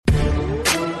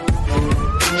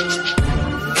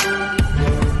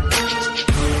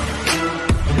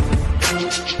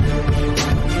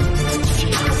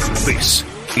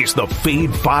It's the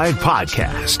Fade 5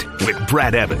 Podcast with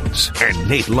Brad Evans and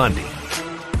Nate Lundy.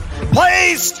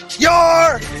 Place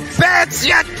your bets,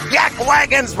 yak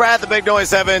wagons. Brad the Big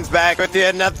Noise Evans back with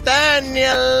you.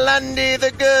 Nathaniel Lundy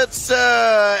the good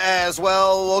sir as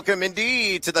well. Welcome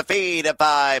indeed to the Fade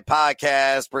 5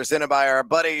 Podcast presented by our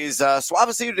buddies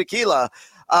Suavecito Tequila.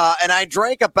 And I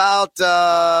drank about,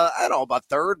 about a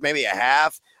third, maybe a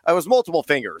half. It was multiple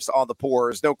fingers on the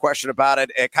pours, no question about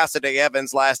it, at Casa de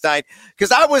Evans last night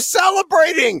because I was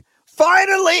celebrating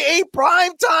finally a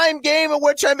primetime game in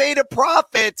which I made a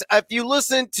profit. If you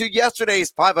listened to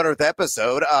yesterday's 500th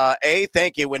episode, A,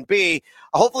 thank you, and B,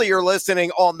 hopefully you're listening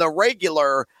on the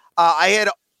regular. I had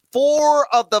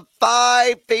 4 of the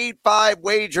 5 Fade 5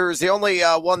 wagers. The only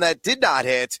one that did not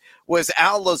hit was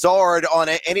Al Lazard on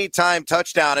an anytime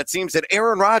touchdown. It seems that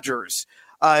Aaron Rodgers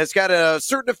has got a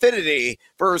certain affinity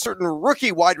for a certain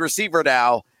rookie wide receiver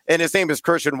now, and his name is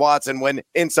Christian Watson when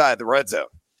inside the red zone.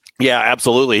 Yeah,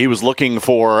 absolutely. He was looking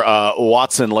for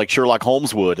Watson like Sherlock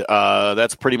Holmes would.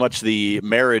 That's pretty much the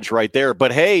marriage right there.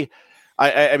 But hey,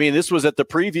 I mean, this was at the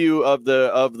preview of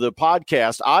the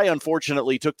podcast. I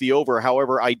unfortunately took the over.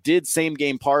 However, I did same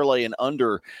game parlay and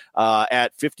under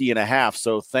at 50.5.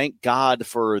 So thank God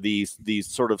for the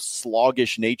sort of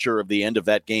sluggish nature of the end of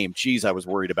that game. Geez, I was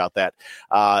worried about that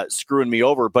screwing me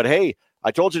over. But hey,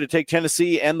 I told you to take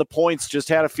Tennessee and the points. Just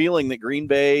had a feeling that Green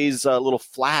Bay's little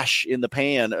flash in the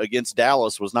pan against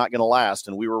Dallas was not going to last,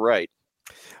 and we were right.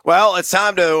 Well, it's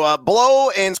time to blow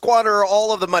and squander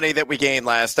all of the money that we gained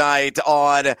last night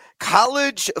on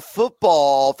college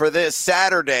football for this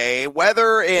Saturday.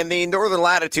 Weather in the northern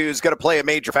latitude is going to play a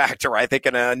major factor, I think,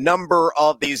 in a number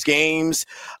of these games.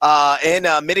 In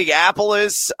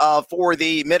Minneapolis for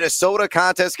the Minnesota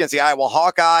contest against the Iowa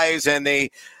Hawkeyes and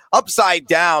the upside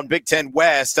down Big Ten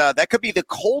West. That could be the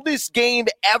coldest game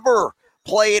ever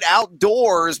played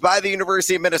outdoors by the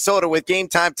University of Minnesota with game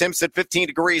time temps at 15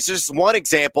 degrees. Just one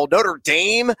example. Notre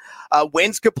Dame,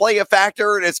 winds could play a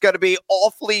factor, and it's going to be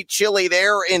awfully chilly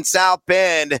there in South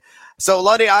Bend. So,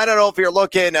 Lundy, I don't know if you're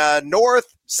looking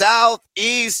north, south,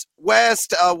 east,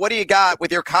 west. What do you got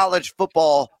with your college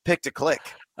football pick to click?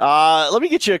 Let me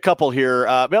get you a couple here.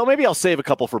 Well, maybe I'll save a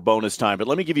couple for bonus time, but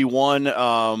let me give you one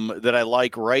that I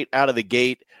like right out of the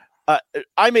gate.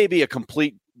 I may be a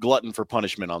complete glutton for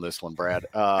punishment on this one, Brad.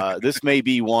 This may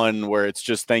be one where it's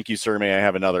just thank you, sir. May I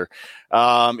have another?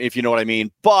 If you know what I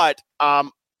mean. But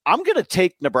I'm going to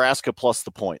take Nebraska plus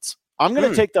the points. I'm going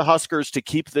to take the Huskers to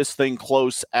keep this thing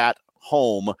close at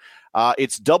home.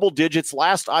 It's double digits.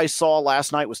 Last I saw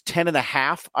last night was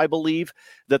 10.5, I believe,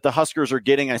 that the Huskers are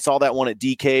getting. I saw that one at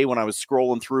DK when I was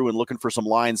scrolling through and looking for some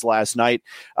lines last night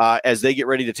as they get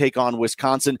ready to take on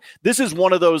Wisconsin. This is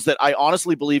one of those that I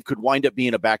honestly believe could wind up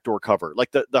being a backdoor cover.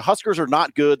 Like the Huskers are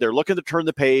not good. They're looking to turn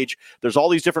the page. There's all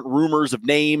these different rumors of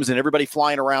names and everybody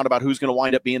flying around about who's going to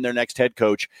wind up being their next head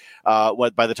coach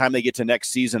by the time they get to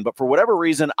next season. But for whatever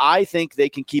reason, I think they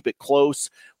can keep it close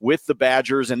with the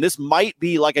Badgers. And this might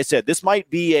be, like I said, this might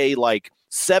be a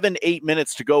 7-8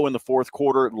 minutes to go in the fourth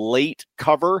quarter late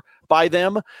cover by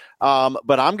them.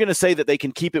 But I'm going to say that they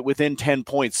can keep it within 10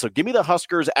 points. So give me the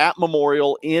Huskers at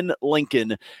Memorial in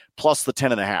Lincoln plus the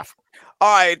 10.5.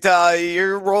 All right,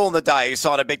 you're rolling the dice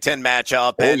on a Big Ten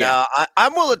matchup, and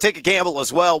I'm willing to take a gamble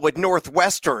as well with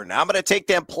Northwestern. I'm going to take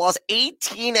them plus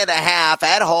 18.5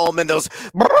 at home in those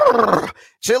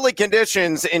chilly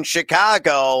conditions in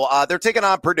Chicago. They're taking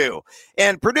on Purdue,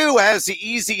 and Purdue has the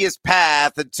easiest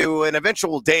path to an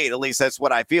eventual date. At least that's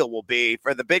what I feel will be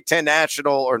for the Big Ten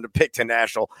National or the Big Ten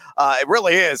National. It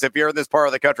really is if you're in this part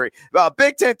of the country.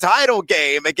 Big Ten title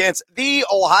game against the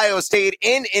Ohio State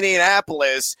in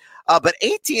Indianapolis. But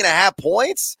 18.5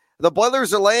 points, the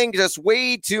Boilers are laying just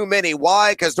way too many.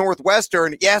 Why? Because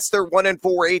Northwestern, yes, they're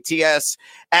 1-4 ATS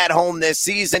at home this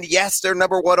season. Yes, they're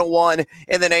number 101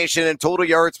 in the nation in total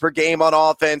yards per game on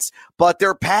offense. But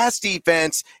their pass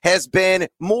defense has been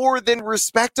more than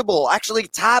respectable. Actually,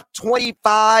 top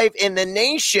 25 in the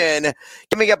nation,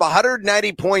 giving up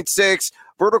 190.6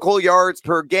 vertical yards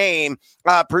per game.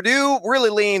 Purdue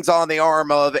really leans on the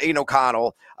arm of Aiden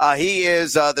O'Connell. He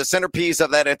is the centerpiece of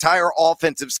that entire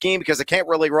offensive scheme because they can't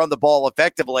really run the ball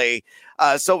effectively.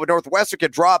 So Northwestern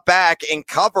could drop back in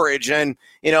coverage and,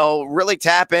 really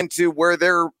tap into where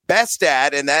they're best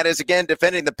at, and that is, again,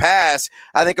 defending the pass.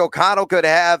 I think O'Connell could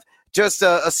have just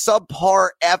a subpar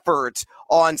effort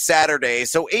on Saturday.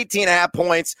 So 18.5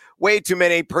 points, way too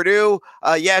many. Purdue,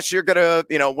 yes, you're going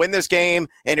to, win this game,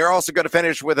 and you're also going to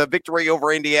finish with a victory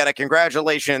over Indiana.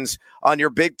 Congratulations on your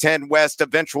Big Ten West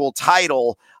eventual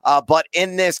title. But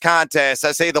in this contest,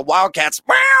 I say the Wildcats,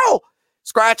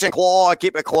 scratch and claw,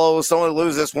 keep it close. Only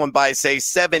lose this one by, say,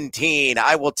 17.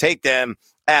 I will take them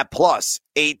at plus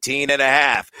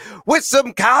 18.5. With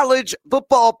some college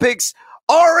football picks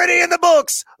already in the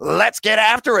books, let's get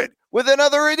after it with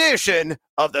another edition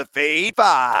of the Fade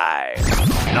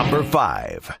 5. Number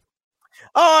 5.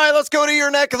 All right, let's go to your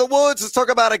neck of the woods. Let's talk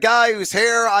about a guy whose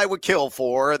hair I would kill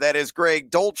for. That is Greg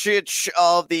Dulcich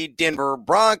of the Denver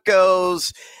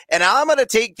Broncos. And I'm going to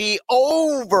take the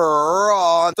over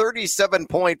on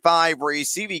 37.5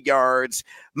 receiving yards,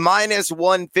 minus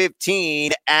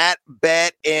 115 at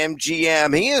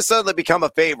BetMGM. He has suddenly become a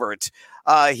favorite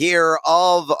here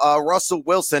of Russell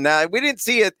Wilson. Now, we didn't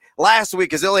see it last week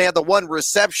because he only had the one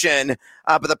reception,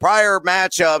 but the prior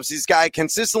matchups, this guy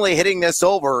consistently hitting this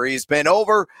over. He's been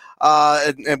over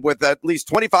with at least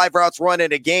 25 routes run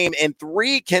in a game, and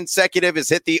 3 consecutive has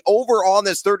hit the over on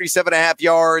this 37.5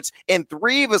 yards. In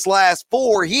 3 of his last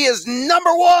 4, he is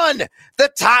number 1,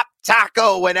 the top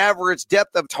taco in average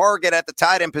depth of target at the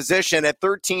tight end position at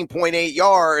 13.8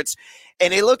 yards.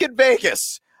 And you look at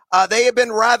Vegas. They have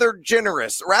been rather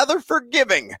generous, rather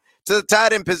forgiving to the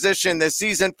tight end position this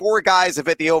season. 4 guys have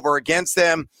hit the over against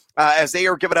them as they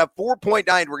are giving up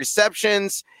 4.9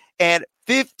 receptions and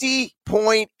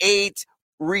 50.8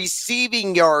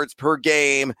 receiving yards per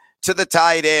game to the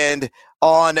tight end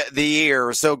on the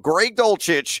year. So Greg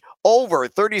Dulcich over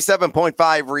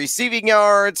 37.5 receiving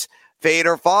yards. Fade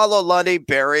or follow, Lundy.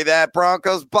 Bury that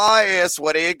Broncos bias.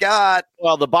 What do you got?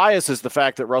 Well, the bias is the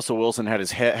fact that Russell Wilson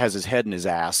has his head in his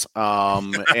ass.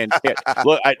 And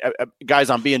look,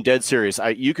 guys, I'm being dead serious.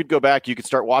 You could go back. You could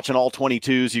start watching all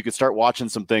 22s. You could start watching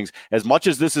some things. As much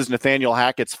as this is Nathaniel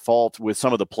Hackett's fault with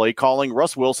some of the play calling,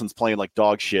 Russ Wilson's playing like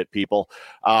dog shit, people.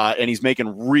 And he's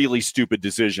making really stupid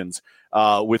decisions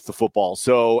with the football.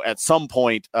 So at some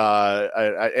point,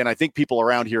 and I think people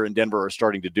around here in Denver are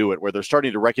starting to do it, where they're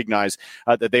starting to recognize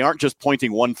that they aren't just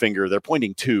pointing one finger, they're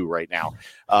pointing 2 right now.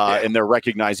 And they're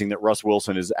recognizing that Russ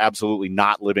Wilson is absolutely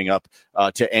not living up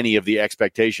to any of the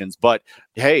expectations. But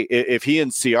hey, if he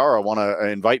and Ciara want to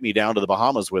invite me down to the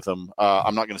Bahamas with him,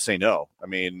 I'm not going to say no. I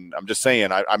mean, I'm just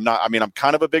saying I'm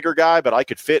kind of a bigger guy, but I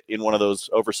could fit in one of those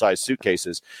oversized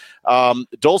suitcases.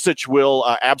 Dulcich will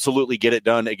absolutely get it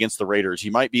done against the Raiders. He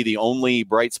might be the only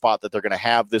bright spot that they're going to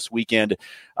have this weekend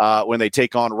when they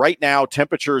take on. Right now,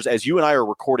 temperatures, as you and I are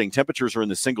recording, temperatures are in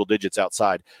the single digits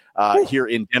outside here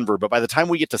in Denver. But by the time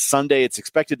we get to Sunday, it's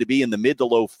expected to be in the mid to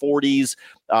low 40s.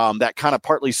 That kind of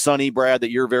partly sunny, Brad, that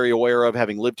you're very aware of,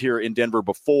 having lived here in Denver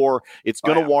before. It's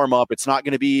going to warm up. It's not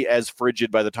going to be as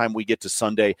frigid by the time we get to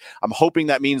Sunday. I'm hoping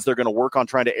that means they're going to work on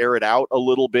trying to air it out a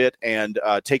little bit and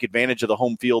take advantage of the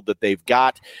home field that they've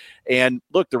got. And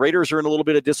look, the Raiders are in a little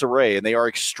bit of disarray, and they are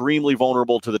extremely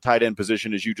vulnerable to the tight end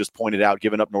position, as you just pointed out,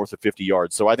 giving up north of 50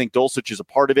 yards. So I think Dulcich is a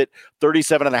part of it.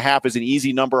 37.5 is an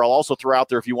easy number. I'll also throw out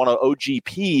there, if you want to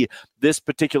OGP this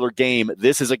particular game,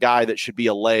 this is a guy that should be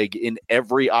a leg in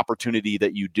every opportunity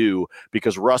that you do,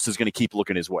 because Russ is going to keep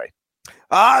looking his way.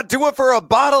 Do it for a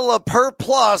bottle of Per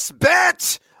Plus.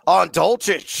 Bet on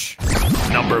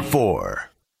Dulcich. Number 4.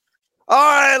 All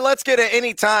right, let's get an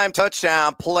anytime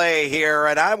touchdown play here.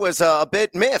 And I was a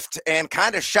bit miffed and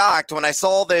kind of shocked when I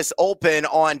saw this open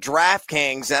on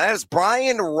DraftKings. And that is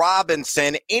Brian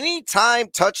Robinson, anytime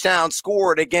touchdown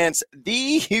scored against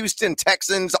the Houston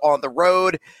Texans on the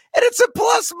road. And it's a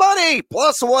plus money,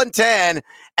 plus 110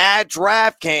 at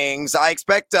DraftKings. I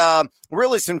expect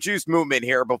really some juice movement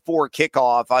here before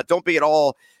kickoff. Don't be at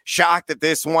all shocked that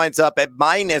this winds up at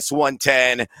minus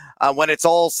 110 when it's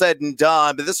all said and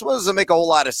done. But this one doesn't make a whole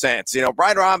lot of sense. You know,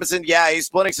 Brian Robinson, he's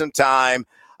splitting some time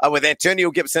with Antonio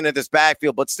Gibson in this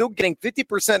backfield, but still getting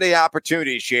 50% of the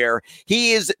opportunity share.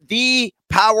 He is the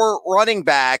power running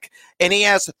back, and he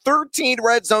has 13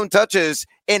 red zone touches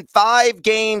in 5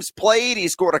 games played. He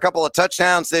scored a couple of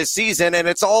touchdowns this season, and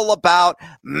it's all about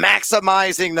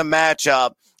maximizing the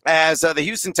matchup. As the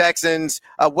Houston Texans,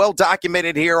 well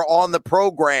documented here on the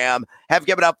program, have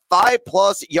given up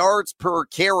 5+ yards per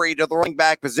carry to the running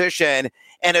back position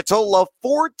and a total of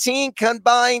 14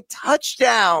 combined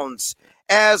touchdowns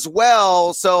as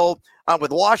well. So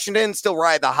with Washington still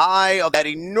riding the high of that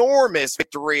enormous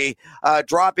victory,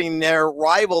 dropping their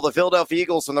rival, the Philadelphia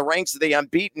Eagles, from the ranks of the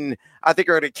unbeaten, I think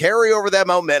are going to carry over that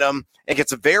momentum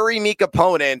against a very meek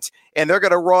opponent, and they're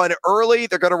going to run early.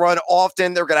 They're going to run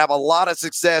often. They're going to have a lot of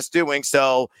success doing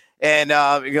so. And,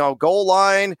 goal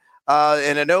line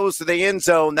and a nose to the end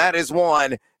zone, that is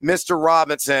one. Mr.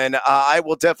 Robinson, I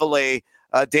will definitely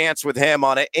dance with him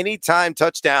on an anytime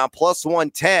touchdown, plus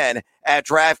 110 at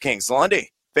DraftKings.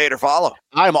 Lundy. Fade or follow?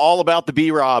 I'm all about the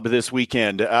B-Rob this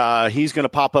weekend. He's going to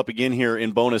pop up again here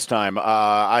in bonus time.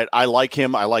 I like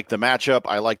him. I like the matchup.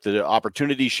 I like the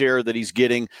opportunity share that he's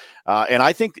getting. And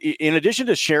I think in addition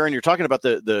to sharing, you're talking about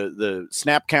the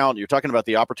snap count. You're talking about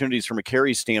the opportunities from a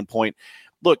carry standpoint.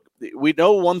 Look, we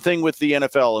know one thing with the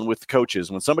NFL and with coaches.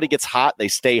 When somebody gets hot, they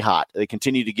stay hot. They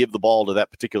continue to give the ball to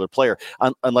that particular player,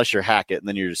 unless you're Hackett, and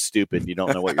then you're just stupid. You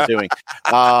don't know what you're doing.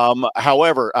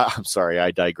 However, I'm sorry,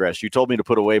 I digress. You told me to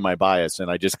put away my bias,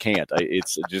 and I just can't. I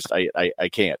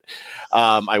can't.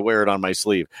 I wear it on my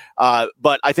sleeve.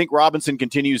 But I think Robinson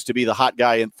continues to be the hot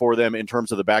guy for them in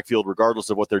terms of the backfield, regardless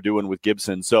of what they're doing with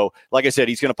Gibson. So, like I said,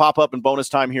 he's going to pop up in bonus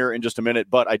time here in just a minute,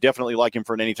 but I definitely like him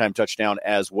for an anytime touchdown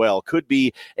as well. Could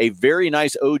be a very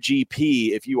nice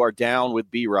OGP if you are down with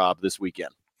B-Rob this weekend.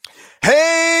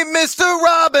 Hey, Mr.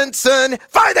 Robinson,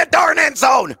 find that darn end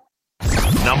zone.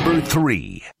 Number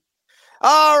 3.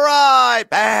 All right,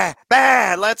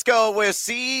 let's go with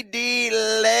CeeDee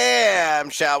Lamb,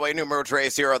 shall we? Numero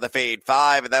trace here on the Fade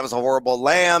 5, and that was a horrible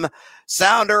Lamb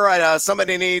sounder.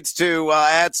 Somebody needs to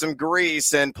add some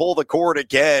grease and pull the cord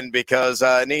again because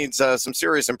it needs some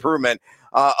serious improvement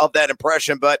of that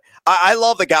impression. But I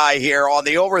love the guy here on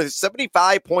the over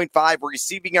 75.5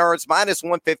 receiving yards, minus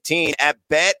 115 at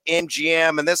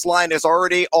BetMGM. And this line is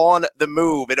already on the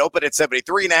move. It opened at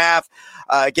 73.5.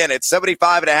 Again, it's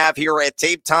 75.5 here at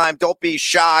tape time. Don't be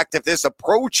shocked if this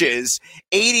approaches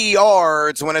 80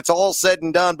 yards when it's all said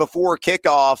and done before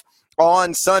kickoff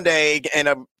on Sunday, and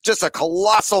just a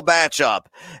colossal matchup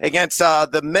against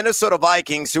the Minnesota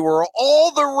Vikings, who are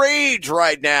all the rage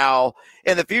right now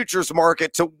in the futures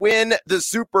market to win the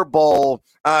Super Bowl.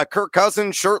 Kirk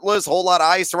Cousins, shirtless, whole lot of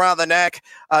ice around the neck,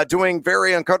 doing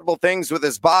very uncomfortable things with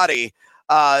his body.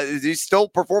 He's still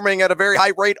performing at a very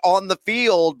high rate on the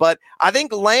field, but I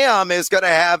think Lamb is going to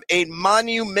have a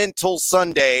monumental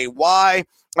Sunday. Why?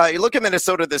 You look at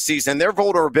Minnesota this season, their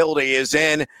vulnerability is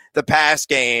in the pass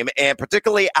game, and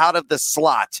particularly out of the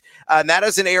slot. And that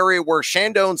is an area where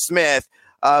Shandon Smith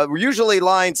usually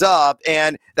lines up,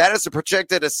 and that is a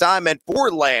projected assignment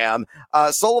for Lamb.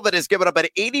 Sullivan has given up an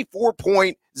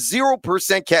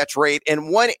 84.0% catch rate and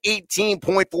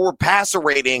 118.4 passer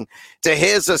rating to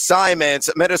his assignments.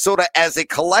 Minnesota as a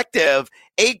collective,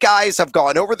 8 guys have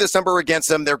gone over this number against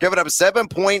them. They're giving up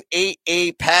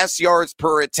 7.88 pass yards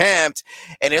per attempt.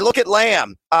 And you look at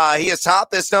Lamb, he has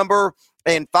topped this number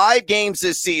in 5 games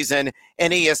this season,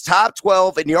 and he is top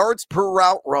 12 in yards per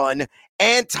route run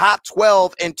and top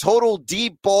 12 in total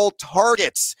deep ball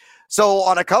targets. So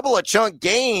on a couple of chunk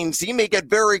gains, he may get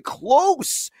very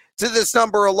close to this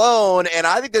number alone. And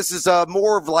I think this is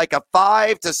more of like a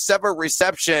 5 to 7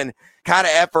 reception kind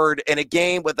of effort in a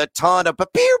game with a ton of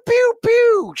pew, pew,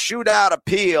 pew shootout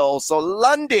appeal. So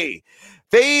Lundy,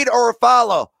 fade or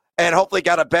follow, and hopefully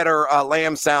got a better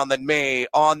Lamb sound than me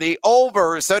on the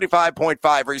over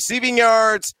 75.5 receiving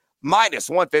yards, minus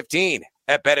 115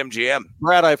 at BetMGM.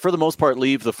 Brad, I, for the most part,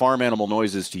 leave the farm animal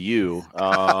noises to you.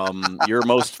 You're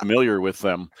most familiar with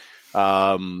them,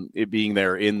 it being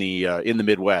there in the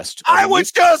Midwest. I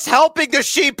was just helping the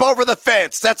sheep over the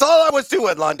fence. That's all I was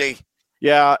doing, Lundy.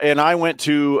 Yeah, and I went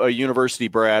to a university,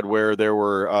 Brad, where there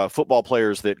were football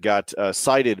players that got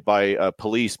cited by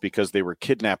police because they were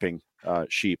kidnapping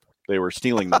sheep. They were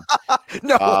stealing them.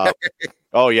 No way.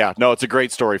 Oh yeah, no, it's a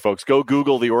great story, folks. Go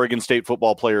Google the Oregon State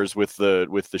football players with the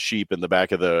sheep in the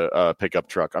back of the pickup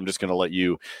truck. I'm just going to let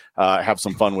you have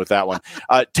some fun with that one.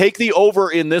 Take the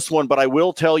over in this one, but I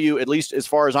will tell you, at least as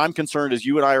far as I'm concerned, as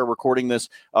you and I are recording this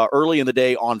early in the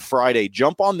day on Friday,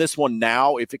 jump on this one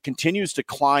now. If it continues to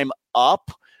climb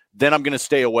up, then I'm going to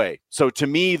stay away. So to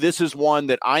me, this is one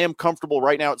that I am comfortable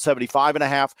right now at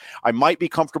 75.5. I might be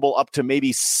comfortable up to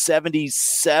maybe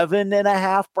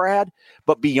 77.5, Brad.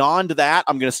 But beyond that,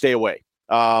 I'm going to stay away.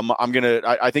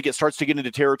 I think it starts to get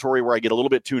into territory where I get a little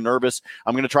bit too nervous.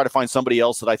 I'm going to try to find somebody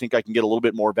else that I think I can get a little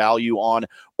bit more value on,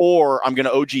 or I'm going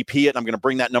to OGP it and I'm going to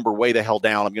bring that number way the hell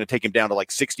down. I'm going to take him down to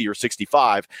like 60 or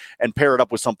 65 and pair it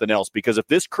up with something else, because if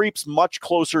this creeps much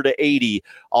closer to 80,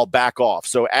 I'll back off.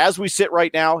 So as we sit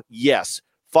right now, yes,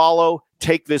 follow,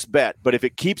 take this bet. But if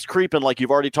it keeps creeping like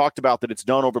you've already talked about that it's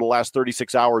done over the last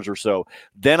 36 hours or so,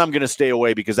 then I'm going to stay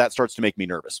away, because that starts to make me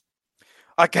nervous.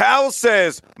 A cow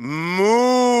says,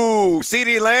 moo.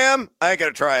 CeeDee Lamb, I ain't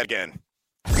going to try it again.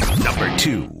 Number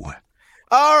 2.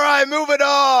 All right, moving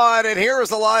on. And here is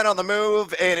the line on the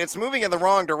move, and it's moving in the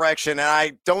wrong direction, and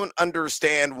I don't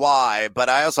understand why, but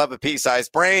I also have a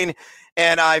pea-sized brain,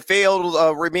 and I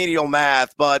failed remedial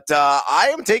math, but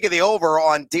I am taking the over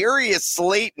on Darius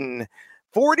Slayton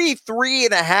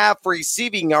 43.5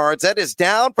 receiving yards. That is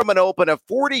down from an open of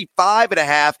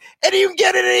 45.5. And you can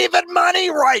get it even money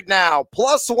right now.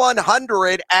 Plus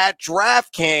 100 at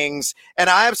DraftKings. And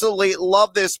I absolutely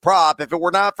love this prop. If it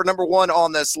were not for number one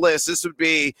on this list, this would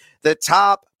be the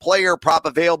top player prop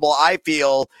available, I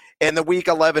feel, in the Week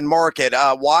 11 market.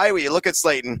 Why? When you look at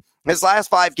Slayton, his last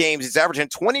 5 games, he's averaging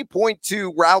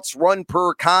 20.2 routes run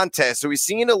per contest. So he's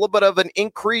seen a little bit of an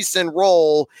increase in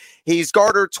role. He's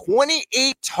garnered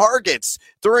 28 targets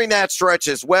during that stretch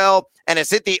as well, and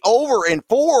has hit the over in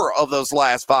 4 of those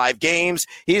last 5 games.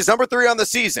 He's number 3 on the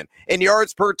season in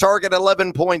yards per target,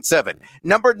 11.7.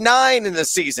 Number 9 in the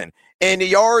season in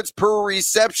yards per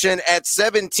reception at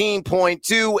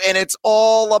 17.2, and it's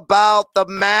all about the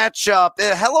matchup.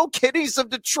 The Hello Kitties of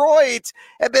Detroit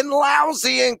have been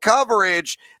lousy in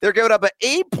coverage. They're giving up an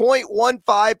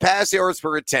 8.15 pass yards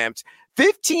per attempt.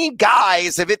 15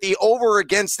 guys have hit the over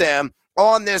against them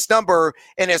on this number,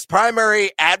 and his primary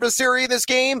adversary in this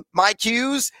game, Mike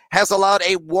Hughes, has allowed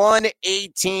a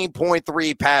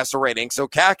 118.3 passer rating. So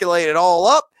calculate it all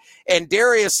up, and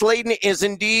Darius Slayton is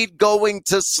indeed going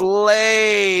to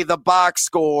slay the box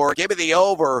score. Give me the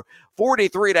over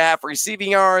 43.5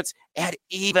 receiving yards at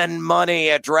even money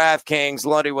at DraftKings.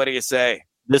 Lundy, what do you say?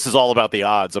 This is all about the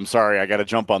odds. I'm sorry, I got to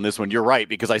jump on this one. You're right,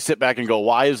 because I sit back and go,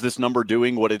 why is this number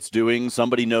doing what it's doing?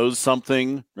 Somebody knows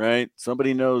something, right?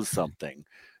 Somebody knows something.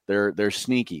 They're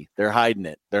sneaky. They're hiding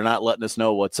it. They're not letting us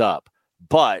know what's up.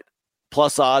 But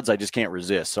plus odds, I just can't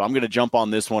resist. So I'm going to jump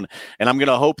on this one, and I'm going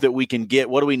to hope that we can get,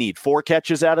 what do we need, 4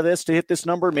 catches out of this to hit this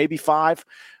number, maybe 5,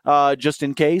 just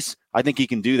in case. I think he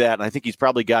can do that, and I think he's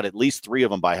probably got at least 3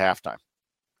 of them by halftime.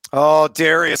 Oh,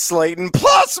 Darius Slayton,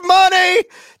 plus money.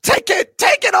 Take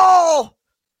it all.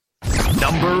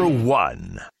 Number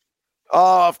 1.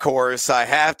 Oh, of course, I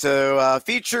have to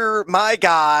feature my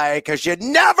guy, because you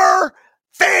never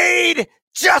fade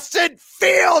Justin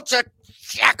Fields, you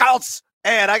jackals.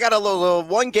 And I got a little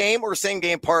 1-game or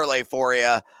same-game parlay for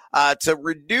you to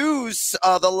reduce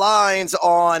the lines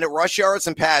on rush yards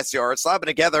and pass yards, slap it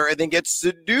together, and then get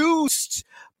seduced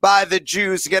by the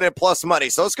Jews to get it plus money.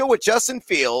 So let's go with Justin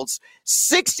Fields,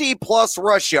 60-plus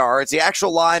rush yards. The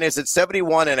actual line is at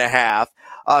 71.5.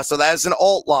 So that is an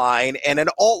alt line. And an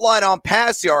alt line on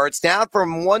pass yards down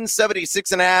from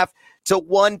 176.5 to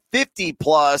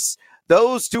 150-plus.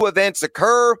 Those 2 events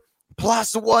occur,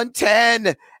 plus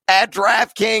 110 at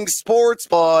DraftKings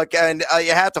Sportsbook. And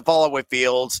you have to follow with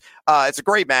Fields. It's a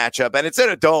great matchup, and it's in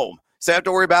a dome. So you have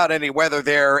to worry about any weather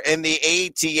there in the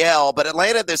ATL. But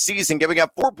Atlanta this season giving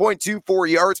up 4.24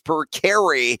 yards per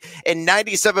carry and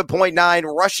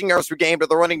 97.9 rushing yards per game to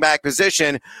the running back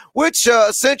position, which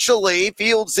essentially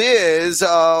Fields is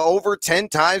over 10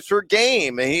 times per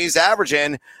game. And he's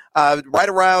averaging right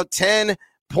around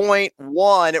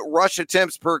 10.1 rush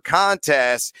attempts per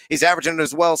contest. He's averaging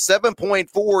as well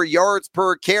 7.4 yards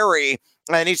per carry.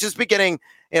 And he's just beginning,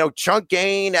 chunk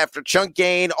gain after chunk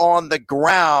gain on the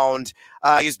ground.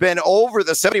 He's been over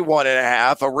the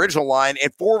 71.5 original line in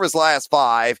 4 of his last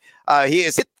 5. He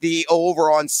has hit the over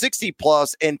on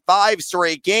 60-plus in 5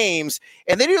 straight games.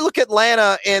 And then you look at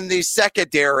Atlanta in the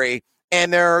secondary,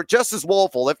 and they're just as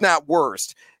woeful, if not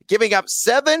worse, giving up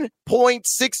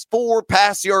 7.64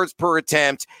 pass yards per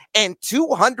attempt and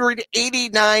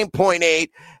 289.8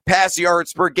 pass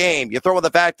yards per game. You throw in the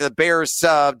fact that the Bears'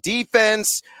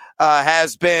 defense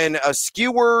has been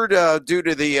skewered due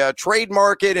to the trade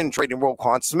market and trading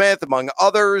Roquan Smith, among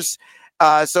others.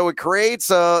 So it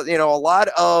creates a lot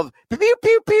of pew,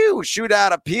 pew, pew,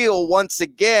 shootout appeal once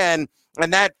again,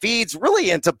 and that feeds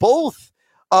really into both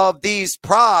of these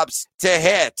props to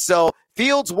hit. So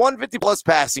Fields 150-plus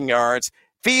passing yards,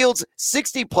 Fields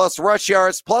 60-plus rush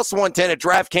yards, plus 110 at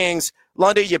DraftKings.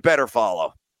 Lundy, you better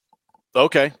follow.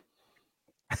 Okay.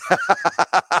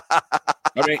 I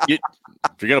mean, if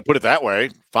you're going to put it that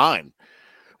way, fine.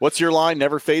 What's your line?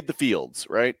 Never fade the Fields,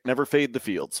 right? Never fade the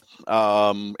Fields.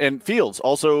 And Fields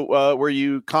also where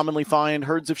you commonly find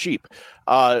herds of sheep.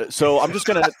 So I'm just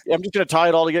gonna tie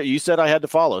it all together. You said I had to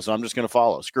follow, so I'm just gonna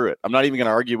follow. Screw it. I'm not even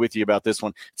gonna argue with you about this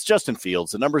one. It's Justin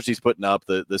Fields. The numbers he's putting up,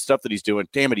 the stuff that he's doing.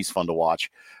 Damn it, he's fun to watch.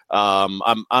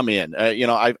 I'm in.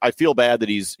 I feel bad that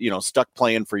he's stuck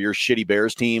playing for your shitty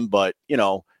Bears team, but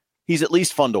he's at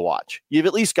least fun to watch. You've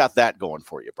at least got that going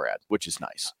for you, Brad, which is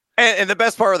nice. And the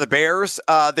best part of the Bears,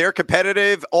 they're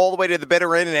competitive all the way to the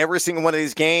bitter end in every single one of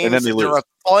these games. And then they lose. They're a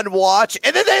fun watch,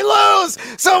 and then they lose.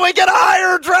 So we get a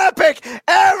higher draft pick.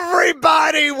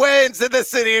 Everybody wins in the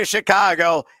city of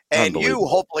Chicago. And you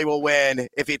hopefully will win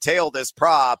if you tail this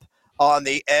prop on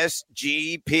the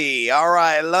SGP. All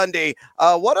right, Lundy,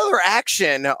 what other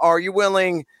action are you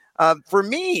willing for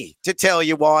me to tell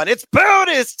you one, it's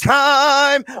bonus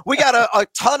time. We got a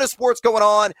ton of sports going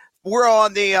on. We're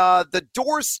on the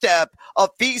doorstep of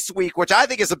Feast Week, which I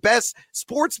think is the best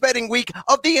sports betting week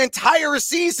of the entire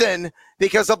season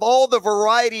because of all the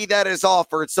variety that is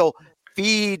offered. So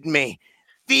feed me.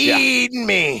 You're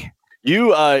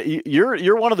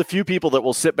one of the few people that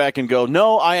will sit back and go,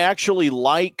 no, I actually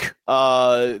like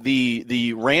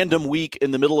the random week in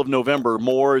the middle of November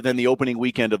more than the opening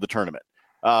weekend of the tournament.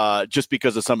 Just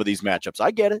because of some of these matchups.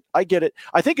 I get it.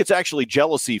 I think it's actually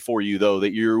jealousy for you, though,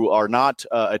 that you are not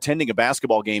attending a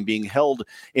basketball game being held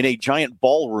in a giant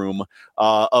ballroom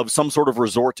of some sort of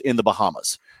resort in the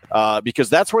Bahamas, because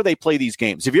that's where they play these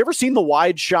games. Have you ever seen the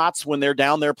wide shots when they're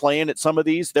down there playing at some of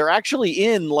these? They're actually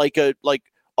in like a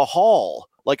hall.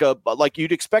 Like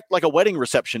you'd expect like a wedding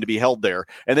reception to be held there,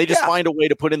 and they just find a way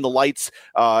to put in the lights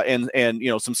and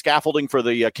some scaffolding for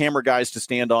the camera guys to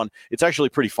stand on. It's actually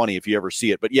pretty funny if you ever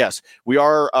see it. But yes, we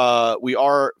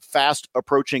are fast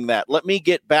approaching that. Let me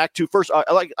get back to first.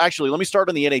 Let me start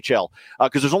on the NHL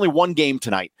because there's only one game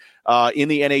tonight in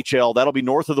the NHL. That'll be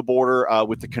north of the border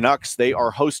with the Canucks. They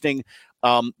are hosting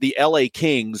the LA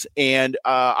Kings, and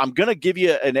I'm going to give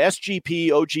you an SGP,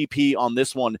 OGP on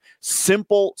this one.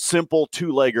 Simple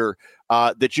two-legger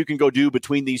that you can go do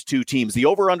between these two teams. The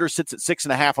over-under sits at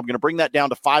 6.5. I'm going to bring that down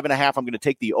to 5.5. I'm going to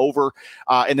take the over,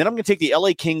 and then I'm going to take the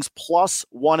LA Kings plus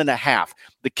 1.5.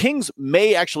 The Kings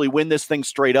may actually win this thing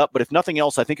straight up, but if nothing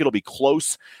else, I think it'll be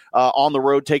close on the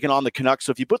road taking on the Canucks.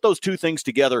 So if you put those two things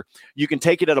together, you can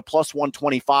take it at a plus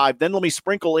 125. Then let me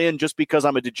sprinkle in, just because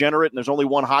I'm a degenerate and there's only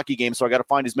one hockey game, so I got to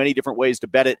find as many different ways to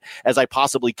bet it as I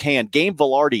possibly can. Gabe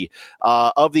Vilardi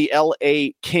of the LA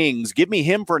Kings. Give me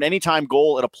him for an anytime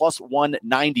goal at a plus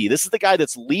 190. This is the guy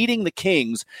that's leading the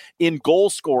Kings in goal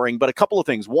scoring, but a couple of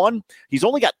things. One, he's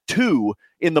only got 2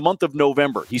 in the month of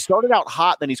November. He started out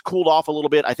hot, then he's cooled off a little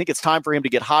bit. I think it's time for him to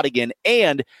get hot again,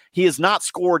 and he has not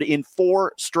scored in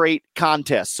 4 straight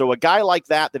contests. So a guy like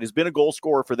that has been a goal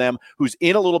scorer for them, who's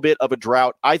in a little bit of a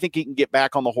drought, I think he can get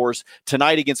back on the horse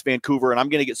tonight against Vancouver, and I'm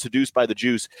going to get seduced by the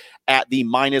juice at the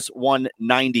minus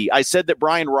 190. I said that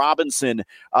Brian Robinson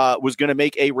was going to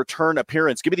make a return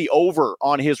appearance. Give me the over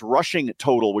on his rushing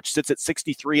total, which sits at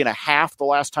 63.5 the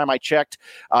last time I checked.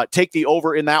 Take the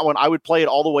over in that one. I would play it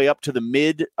all the way up to the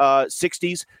mid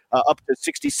 60s, up to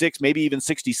 66, maybe even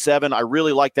 67. I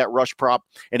really like that rush prop.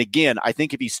 And again, I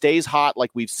think if he stays hot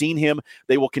like we've seen him,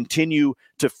 they will continue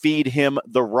to feed him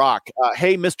the rock.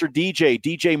 Hey, Mr.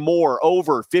 DJ Moore,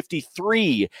 over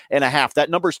 53.5. That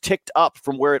number's ticked up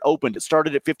from where it opened. It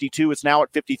started at 52. It's now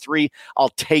at 53. I'll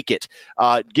take it.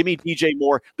 Give me DJ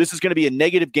Moore. This is going to be a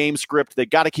negative game script. They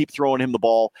got to keep throwing him the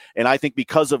ball. And I think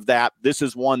because of that, this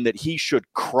is one that he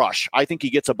should crush. I think he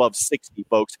gets above 60,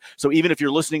 folks. So even if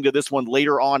you're listening to this one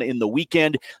later on in the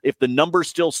weekend, if the number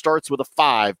still starts with a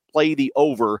 5, play the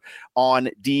over on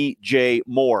DJ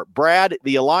Moore. Brad,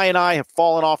 the Illini have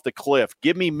fallen off the cliff.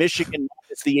 Give me Michigan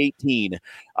minus the 18.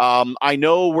 I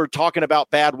know we're talking about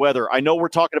bad weather. I know we're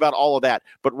talking about all of that.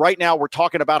 But right now we're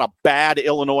talking about a bad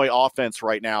Illinois offense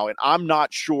right now, and I'm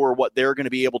not sure what they're going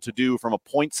to be able to do from a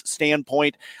points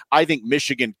standpoint. I think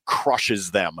Michigan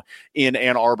crushes them in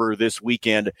Ann Arbor this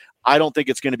weekend. I don't think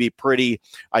it's going to be pretty.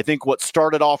 I think what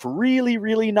started off really,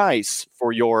 really nice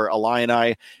for your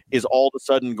Illini is all of a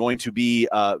sudden going to be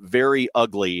very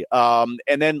ugly.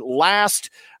 And then last,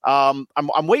 I'm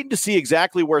waiting to see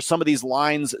exactly where some of these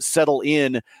lines settle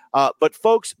in. But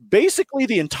folks, basically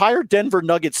the entire Denver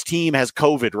Nuggets team has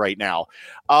COVID right now.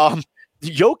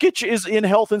 Jokic is in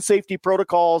health and safety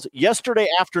protocols. Yesterday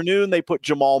afternoon, they put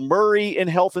Jamal Murray in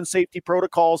health and safety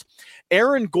protocols.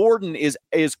 Aaron Gordon is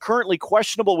currently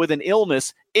questionable with an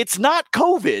illness. It's not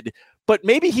COVID, but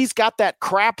maybe he's got that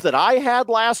crap that I had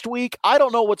last week. I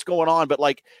don't know what's going on, but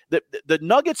like the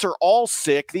Nuggets are all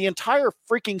sick. The entire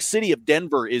freaking city of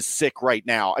Denver is sick right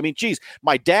now. I mean, geez,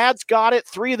 my dad's got it.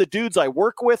 3 of the dudes I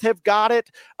work with have got it.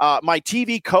 My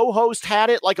TV co-host had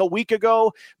it like a week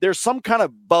ago. There's some kind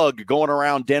of bug going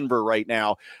around Denver right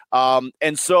now.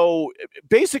 And so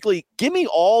basically give me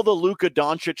all the Luka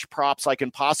Doncic props I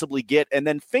can possibly get. And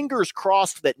then fingers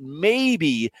crossed that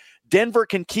maybe Denver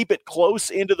can keep it close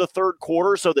into the third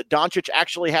quarter so that Doncic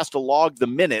actually has to log the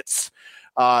minutes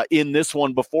in this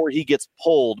one before he gets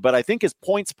pulled. But I think his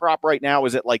points prop right now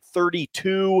is at like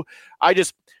 32.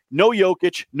 No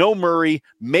Jokic, no Murray,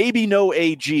 maybe no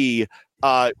AG.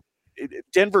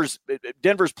 Denver's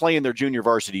playing their junior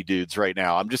varsity dudes right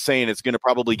now. I'm just saying it's going to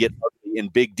probably get ugly in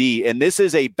Big D. And this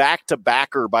is a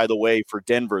back-to-backer, by the way, for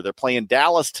Denver. They're playing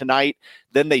Dallas tonight.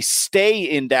 Then they stay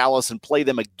in Dallas and play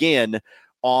them again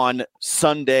on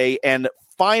Sunday. And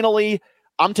finally,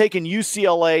 I'm taking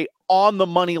UCLA on the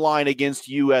money line against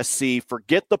USC.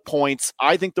 Forget the points.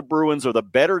 I think the Bruins are the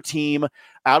better team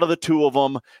out of the two of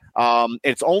them.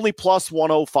 It's only plus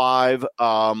 105,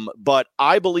 but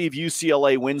I believe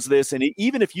UCLA wins this. And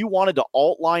even if you wanted to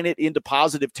alt line it into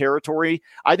positive territory,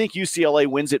 I think UCLA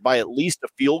wins it by at least a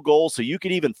field goal. So you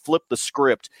could even flip the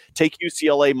script, take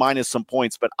UCLA minus some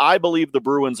points. But I believe the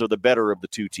Bruins are the better of the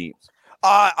two teams.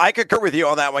 I concur with you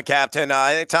on that one, Captain.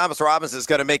 I think Thomas Robinson is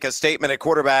going to make a statement at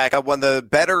quarterback, one of the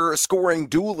better scoring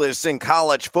duelists in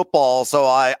college football. So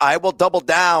I will double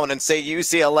down and say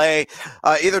UCLA,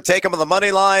 either take them on the money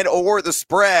line or the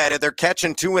spread. They're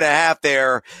catching 2.5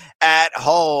 there at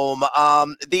home.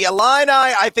 The Illini,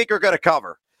 I think, are going to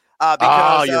cover.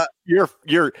 Because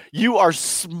you are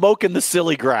smoking the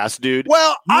silly grass, dude.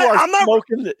 Well, I'm not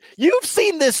smoking. You've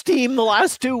seen this team the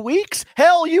last 2 weeks.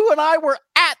 Hell, you and I were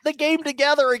at the game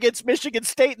together against Michigan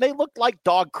State, and they looked like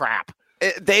dog crap.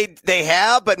 They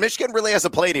have, but Michigan really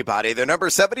hasn't played anybody. They're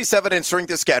number 77 in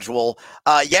strength of schedule.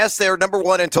 Yes, they're number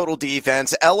 1 in total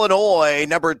defense. Illinois,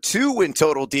 number 2 in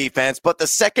total defense, but the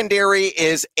secondary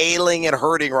is ailing and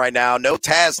hurting right now. No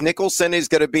Taz Nicholson is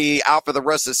going to be out for the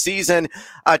rest of the season.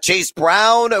 Chase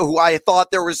Brown, who I thought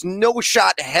there was no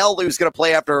shot in hell he was going to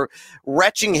play after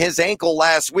wrenching his ankle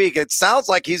last week. It sounds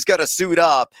like he's going to suit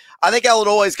up. I think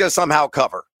Illinois is going to somehow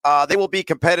cover. They will be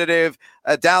competitive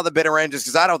down the bitter end just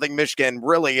because I don't think Michigan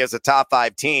really is a top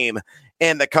 5 team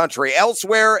in the country.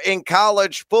 Elsewhere in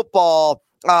college football,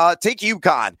 take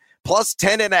UConn plus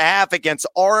 10.5 against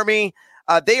Army.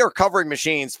 They are covering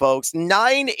machines, folks.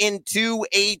 9-2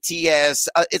 ATS.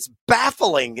 It's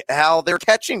baffling how they're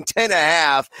catching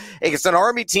 10.5 against an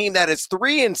Army team that is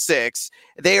 3-6.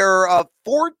 They are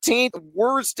 14th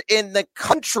worst in the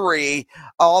country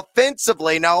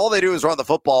offensively. Now, all they do is run the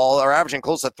football. They're averaging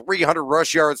close to 300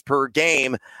 rush yards per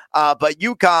game. But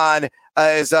UConn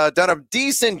has done a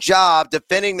decent job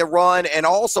defending the run and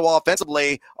also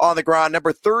offensively on the ground.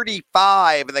 Number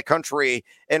 35 in the country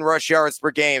in rush yards per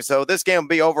game. So this game will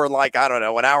be over in like, I don't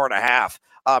know, an hour and a half,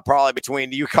 probably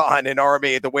between UConn and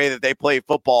Army, the way that they play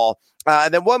football.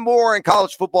 And then one more in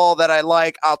college football that I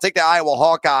like. I'll take the Iowa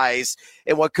Hawkeyes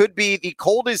in what could be the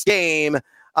coldest game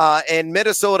in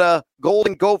Minnesota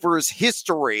Golden Gophers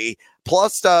history,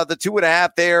 plus the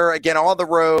 2.5 there, again, on the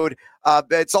road.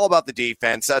 It's all about the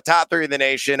defense. Top 3 in the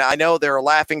nation. I know they're a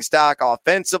laughingstock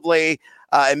offensively.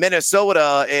 And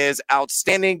Minnesota is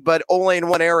outstanding, but only in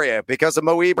one area because of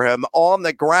Mo Ibrahim on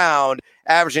the ground,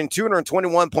 averaging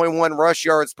 221.1 rush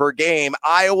yards per game.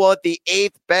 Iowa, the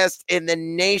 8th best in the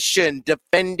nation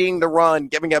defending the run,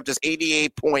 giving up just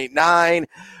 88.9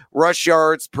 rush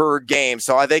yards per game.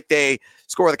 So I think they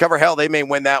score the cover. Hell, they may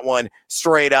win that one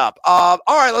straight up. All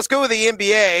right, let's go with the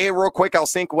NBA real quick. I'll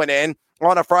sink one in.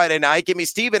 On a Friday night, give me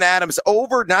Steven Adams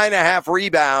over 9.5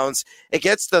 rebounds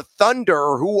against the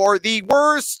Thunder, who are the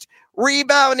worst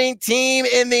rebounding team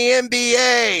in the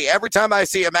NBA. Every time I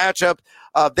see a matchup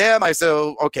of them, I say,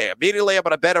 okay, immediately I'm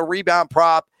going to bet a rebound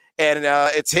prop, and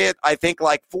it's hit, I think,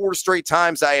 like 4 straight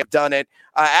times I have done it.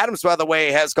 Adams, by the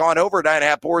way, has gone over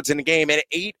 9.5 boards in a game in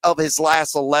 8 of his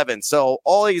last 11. So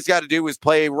all he's got to do is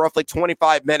play roughly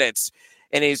 25 minutes,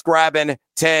 and he's grabbing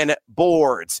 10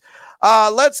 boards.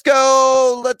 Let's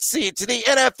go, to the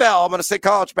NFL. I'm going to say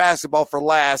college basketball for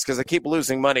last because I keep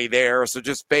losing money there, so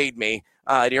just fade me.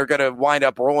 You're going to wind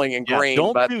up rolling in green.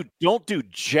 Don't do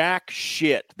jack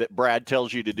shit that Brad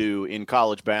tells you to do in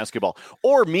college basketball,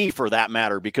 or me for that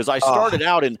matter, because I started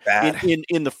out in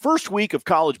the first week of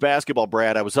college basketball,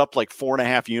 Brad, I was up like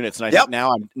 4.5 units, and I think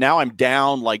now I'm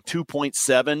down like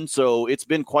 2.7, so it's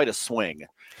been quite a swing.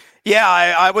 Yeah,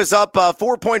 I was up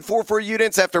 4.44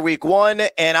 units after week 1,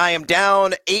 and I am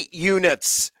down 8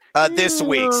 units this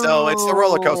week. So it's the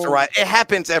roller coaster ride. It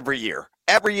happens every year.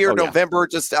 Every year, November,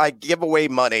 I give away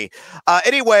money.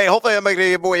 Anyway, hopefully I'm going to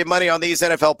give away money on these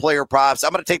NFL player props.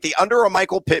 I'm going to take the under on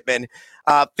Michael Pittman,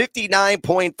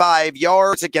 59.5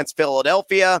 yards against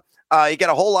Philadelphia. You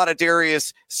get a whole lot of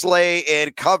Darius Slay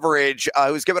in coverage,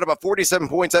 who's given up a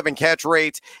 47.7 catch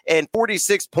rate and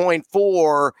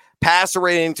 46.4 passer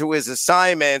rating to his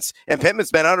assignments. And Pittman's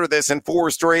been under this in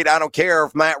 4 straight. I don't care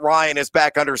if Matt Ryan is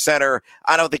back under center.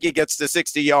 I don't think he gets to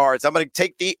 60 yards. I'm going to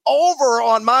take the over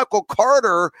on Michael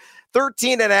Carter,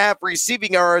 13.5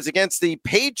 receiving yards against the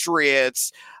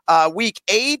Patriots. Week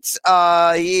 8,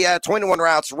 he had 21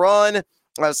 routes run.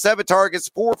 7 targets,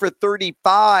 4 for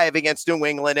 35 against New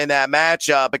England in that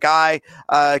matchup. A guy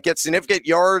gets significant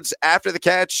yards after the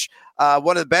catch.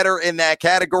 One of the better in that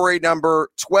category. Number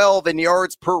 12 in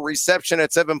yards per reception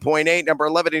at 7.8. Number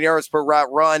 11 in yards per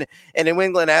route run. And New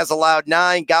England has allowed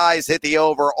 9 guys hit the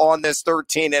over on this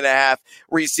 13.5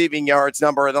 receiving yards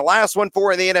number. And the last one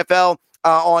for in the NFL,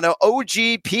 on an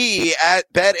OGP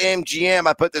at BetMGM.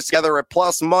 I put this together at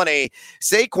plus money.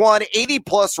 Saquon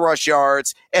 80+ rush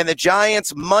yards and the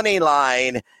Giants money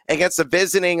line against the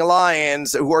visiting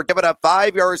Lions, who are giving up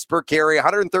 5 yards per carry,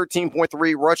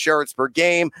 113.3 rush yards per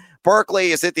game.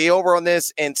 Barkley is at the over on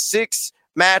this in 6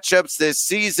 matchups this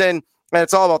season. And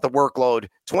it's all about the workload,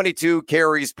 22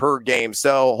 carries per game.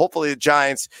 So hopefully the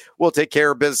Giants will take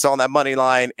care of business on that money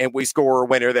line and we score a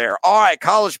winner there. All right,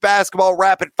 college basketball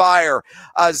rapid fire.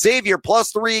 Xavier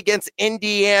 +3 against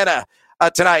Indiana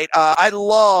tonight. I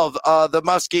love the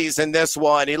Muskies in this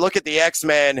one. You look at the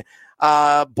X-Men,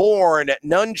 Bourne,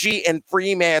 Nunji, and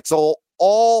Fremantle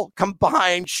all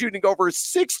combined shooting over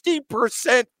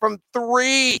 60% from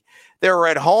 3. They're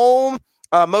at home.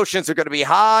 Motions are going to be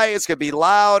high. It's going to be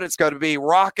loud. It's going to be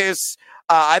raucous.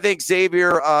 I think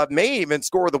Xavier may even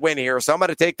score the win here. So I'm going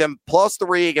to take them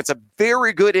 +3 against a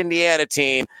very good Indiana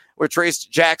team with Trace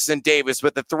Jackson Davis.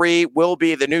 But the 3 will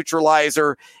be the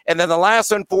neutralizer. And then the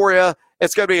last one for you,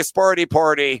 it's going to be a Sparty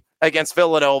party against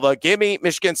Villanova. Give me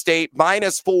Michigan State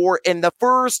 -4 in the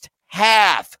first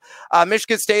half.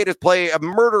 Michigan State has played a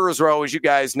murderer's row, as you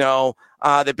guys know.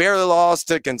 They barely lost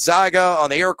to Gonzaga on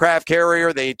the aircraft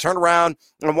carrier. They turned around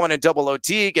and won in double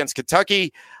OT against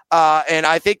Kentucky. And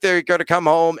I think they're going to come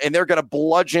home and they're going to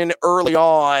bludgeon early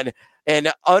on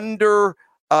and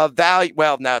undervalued.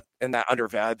 Well, not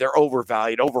undervalued. They're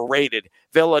overrated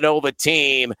Villanova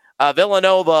team.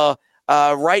 Villanova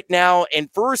right now in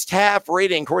first half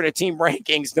rating, according to team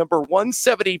rankings, number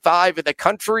 175 in the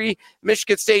country.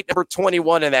 Michigan State, number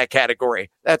 21 in that category.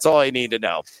 That's all you need to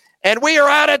know. And we are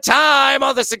out of time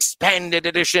on this expanded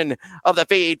edition of the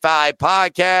Feed 5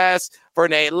 podcast. For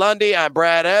Nate Lundy, I'm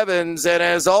Brad Evans. And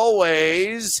as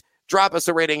always, drop us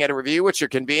a rating and a review at your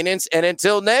convenience. And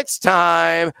until next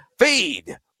time,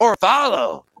 feed or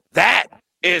follow. That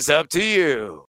is up to you.